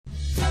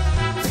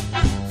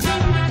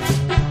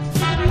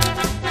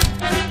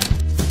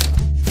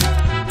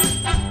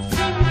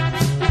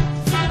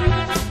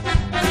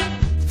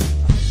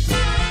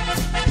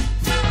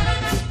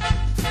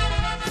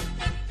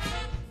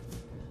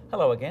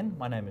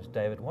My name is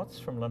David Watts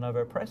from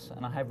Lenovo Press,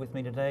 and I have with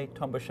me today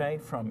Tom Boucher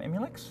from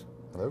Emulex.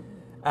 Hello.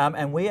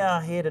 And we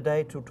are here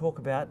today to talk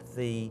about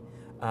the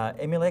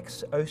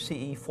Emulex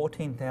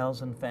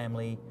OCe14000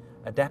 family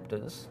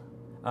adapters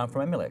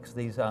from Emulex.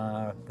 These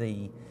are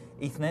the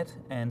Ethernet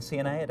and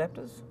CNA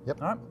adapters. Yep.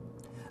 All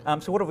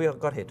right. So what have we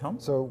got here, Tom?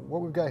 So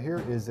what we've got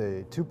here is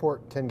a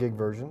 2-port 10 gig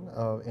version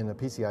in a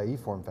PCIe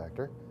form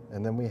factor.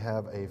 And then we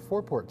have a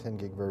 4-port 10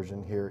 gig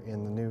version here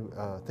in the new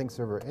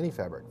ThinkServer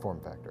AnyFabric form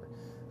factor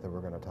that we're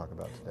going to talk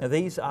about today. Now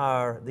these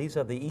are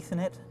the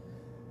Ethernet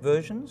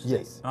versions?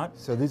 Yes. Right.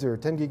 So these are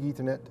 10 gig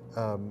Ethernet.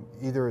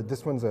 Either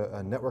this one's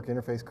a network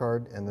interface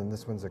card, and then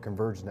this one's a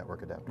converged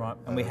network adapter. Right.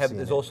 And we have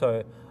there's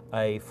also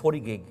a 40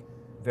 gig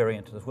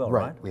variant as well,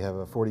 right? We have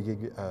a 40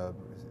 gig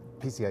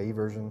PCIe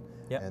version.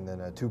 Yep. And then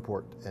a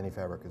 2-port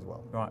AnyFabric as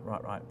well.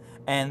 Right.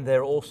 And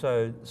there are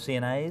also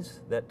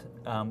CNAs that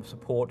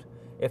support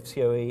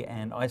FCOE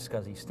and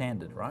iSCSI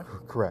standard, right?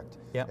 Correct.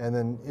 Yep. And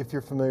then if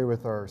you're familiar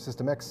with our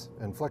System X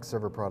and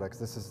ThinkServer products,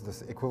 this is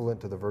the equivalent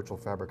to the Virtual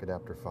Fabric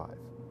Adapter 5.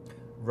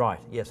 Right,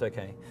 yes,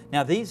 okay.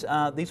 Now these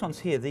ones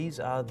here,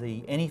 these are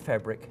the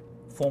AnyFabric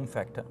form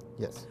factor.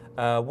 Yes.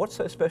 What's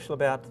so special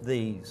about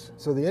these?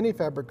 So the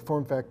AnyFabric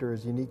form factor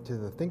is unique to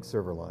the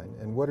ThinkServer line,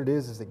 and what it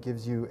is it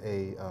gives you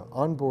a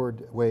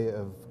onboard way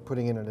of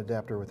putting in an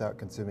adapter without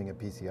consuming a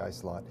PCI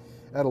slot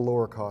at a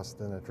lower cost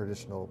than a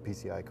traditional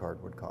PCI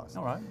card would cost.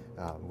 All right.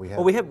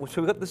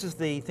 So this is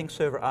the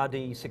ThinkServer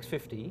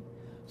RD650.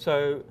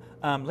 So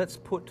let's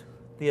put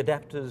the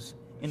adapters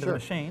into the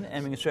machine,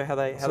 and we can show how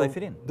they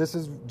fit in. This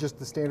is just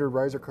the standard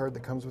riser card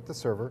that comes with the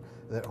server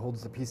that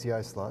holds the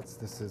PCI slots.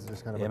 This is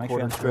just kind of a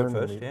quarter turn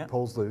and it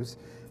pulls loose.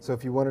 So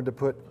if you wanted to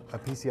put a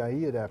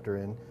PCIe adapter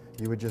in,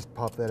 you would just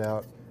pop that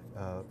out,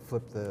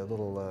 flip the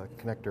little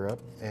connector up,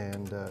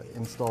 and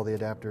install the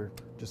adapter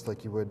just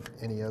like you would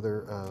any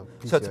other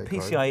PCI So it's a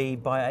card.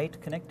 PCIe by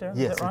 8 connector?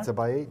 Yes, is that right? it's a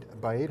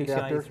by 8 PCIe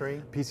adapter.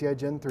 3. PCI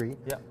Gen 3.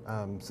 Yep.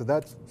 So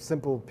that's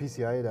simple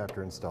PCI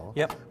adapter install.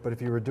 Yep. But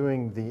if you were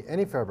doing the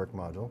AnyFabric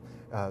module,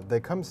 they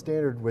come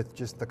standard with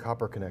just the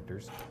copper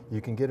connectors. You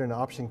can get an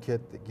option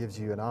kit that gives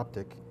you an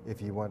optic if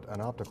you want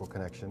an optical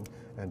connection,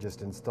 and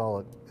just install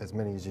it as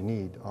many as you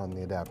need on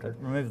the adapter.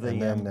 Remove the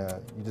and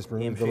then you just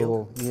remove the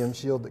little EM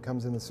shield that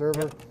comes in the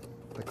server. Yep.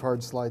 The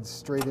card slides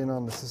straight in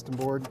on the system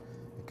board.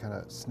 It kind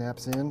of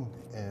snaps in,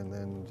 and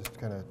then just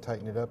kind of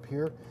tighten it up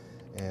here,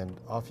 and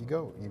off you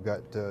go. You've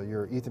got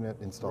your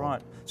Ethernet installed.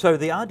 Right. So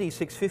the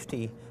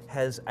RD650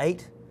 has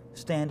 8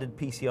 standard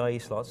PCIe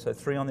slots, so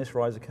 3 on this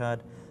riser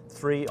card,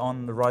 3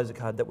 on the riser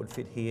card that would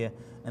fit here,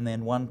 and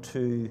then 1,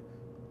 2,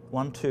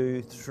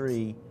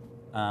 3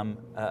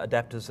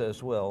 adapters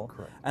as well.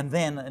 Correct. And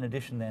then, in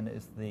addition, then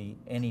is the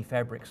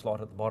AnyFabric slot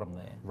at the bottom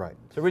there. Right.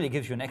 So it really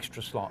gives you an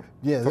extra slot.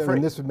 Yeah, I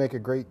mean, this would make a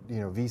great,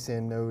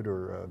 vSAN node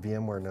or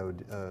VMware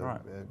node. Right.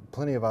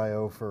 Plenty of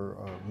I/O for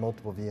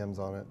multiple VMs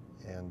on it,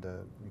 and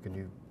you can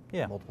do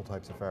multiple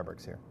types of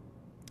fabrics here.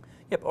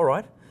 Yep. All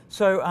right.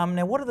 So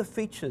now, what are the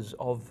features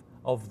of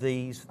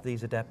these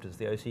adapters,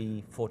 the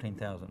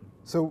OCe14000?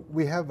 So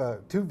we have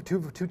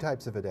two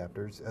types of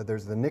adapters.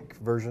 There's the NIC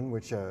version,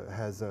 which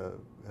has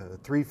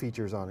 3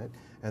 features on it,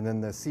 and then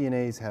the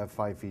CNAs have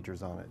 5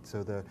 features on it.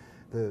 So the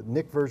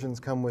NIC versions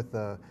come with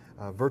a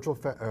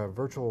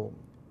virtual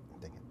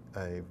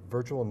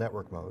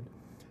network mode,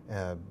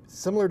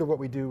 similar to what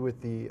we do with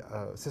the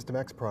System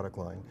X product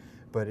line,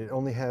 but it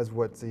only has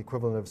what's the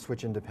equivalent of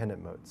switch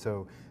independent mode.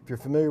 So if you're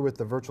familiar with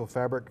the Virtual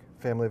Fabric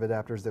family of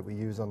adapters that we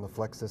use on the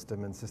Flex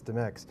system and System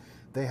X,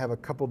 they have a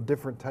couple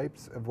different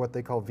types of what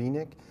they call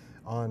VNIC.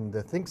 On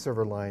the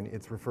ThinkServer line,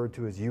 it's referred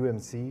to as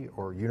UMC,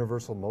 or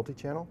Universal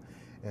Multi-Channel,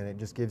 and it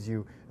just gives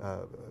you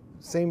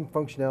same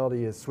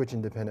functionality as switch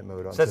independent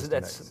mode on System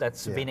X.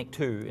 That's VNIC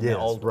 2 in the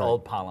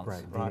old parlance.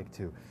 Right, VNIC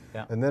 2.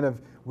 Yeah. And then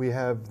we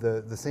have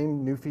the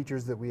same new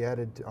features that we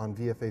added on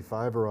VFA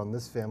 5 or on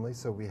this family.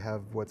 So we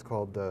have what's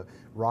called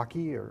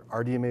RoCE, or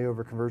RDMA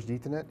over Converged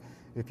Ethernet.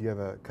 If you have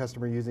a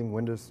customer using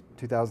Windows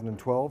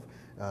 2012,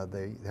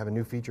 they have a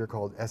new feature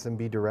called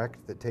SMB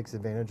Direct that takes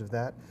advantage of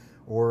that.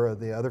 Or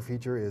the other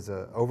feature is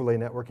overlay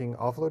networking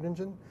offload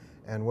engine.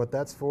 And what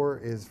that's for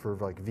is for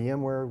like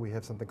VMware, we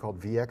have something called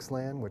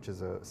VXLAN, which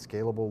is a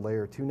scalable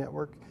layer 2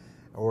 network.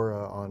 Or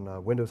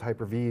on Windows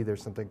Hyper-V,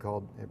 there's something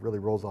called, it really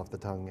rolls off the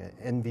tongue,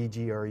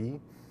 NVGRE.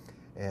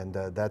 And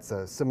that's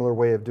a similar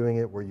way of doing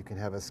it, where you can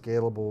have a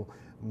scalable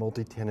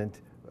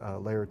multi-tenant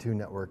layer 2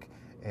 network.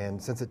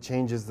 And since it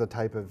changes the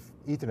type of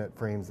Ethernet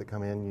frames that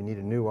come in, you need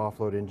a new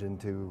offload engine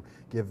to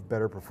give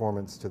better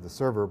performance to the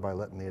server by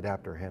letting the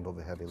adapter handle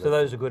the heavy lift. So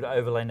those are good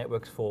overlay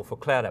networks for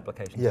cloud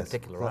applications in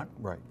particular, right?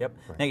 Right. Yep.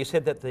 Right. Now you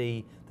said that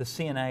the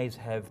CNAs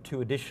have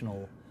 2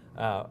 additional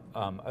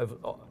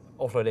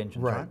offload engines,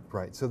 right?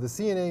 Right. So the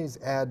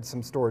CNAs add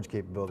some storage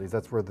capabilities.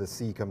 That's where the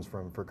C comes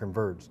from for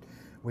Converged.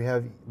 We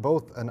have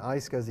both an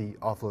iSCSI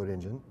offload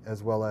engine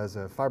as well as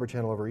a fiber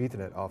channel over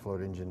Ethernet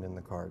offload engine in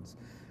the cards.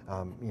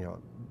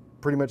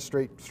 Pretty much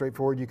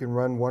straightforward. You can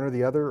run one or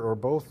the other or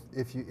both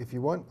if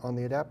you want on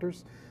the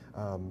adapters.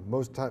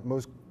 Most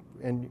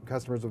and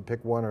customers would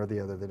pick one or the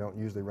other. They don't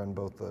usually run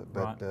both,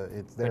 but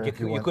it's there. But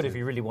you could if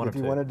you really wanted to.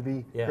 If you wanted to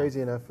be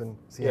crazy enough and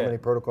see how many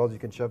protocols you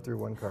can shove through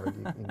one card,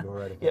 you can go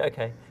right ahead. Yeah,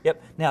 okay.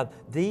 Yep. Now,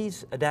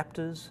 these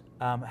adapters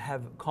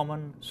have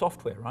common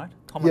software, right?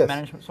 Common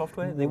management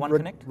software, the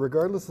OneConnect?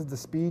 Regardless of the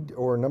speed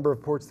or number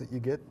of ports that you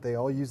get, they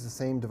all use the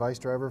same device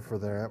driver for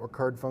their network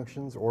card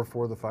functions or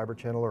for the fiber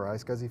channel or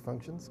iSCSI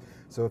functions.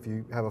 So if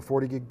you have a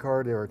 40 gig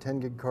card or a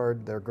 10 gig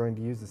card, they're going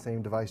to use the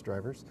same device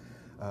drivers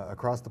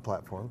across the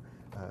platform,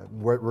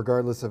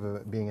 regardless of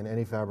it being an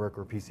AnyFabric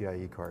or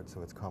PCIe card,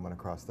 so it's common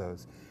across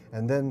those.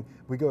 And then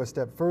we go a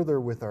step further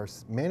with our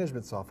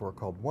management software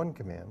called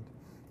OneCommand.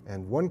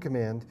 And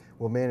OneCommand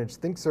will manage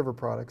ThinkServer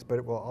products, but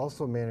it will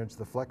also manage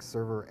the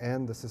FlexServer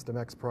and the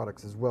SystemX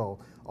products as well,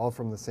 all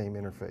from the same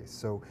interface.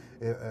 So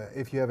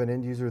if you have an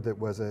end user that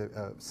was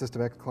a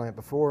SystemX client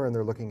before and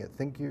they're looking at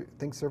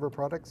ThinkServer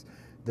products,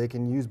 they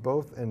can use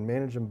both and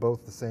manage them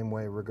both the same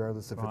way,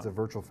 regardless if it's a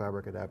virtual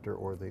fabric adapter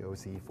or the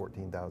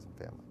OCe14000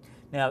 family.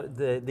 Now,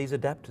 these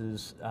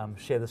adapters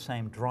share the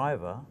same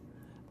driver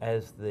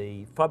as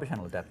the fiber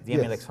channel adapter, the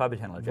Emulex fiber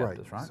channel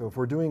adapters, right? So if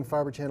we're doing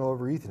fiber channel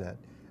over Ethernet,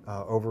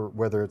 over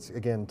whether it's,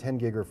 again, 10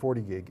 gig or 40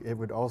 gig, it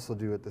would also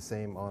do it the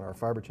same on our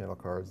fiber channel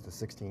cards, the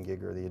 16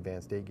 gig or the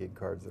advanced 8 gig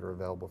cards that are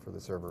available for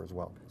the server as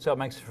well. So it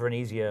makes for an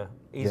easier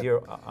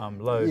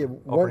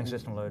load, operating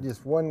system load.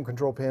 Just one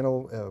control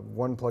panel,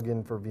 one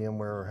plug-in for VMware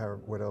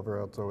or whatever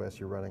else OS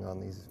you're running on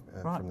these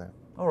from there.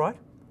 All right.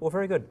 Well,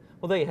 very good.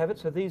 Well, there you have it.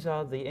 So these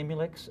are the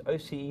Emulex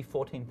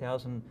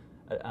OCe14000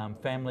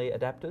 family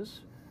adapters.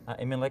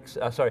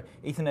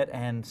 Ethernet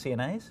and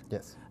CNAs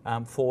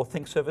for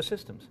ThinkServer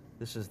systems.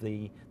 This is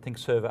the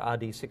ThinkServer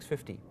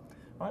RD650.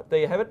 All right, there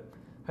you have it.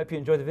 Hope you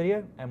enjoyed the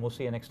video, and we'll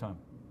see you next time.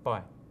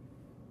 Bye.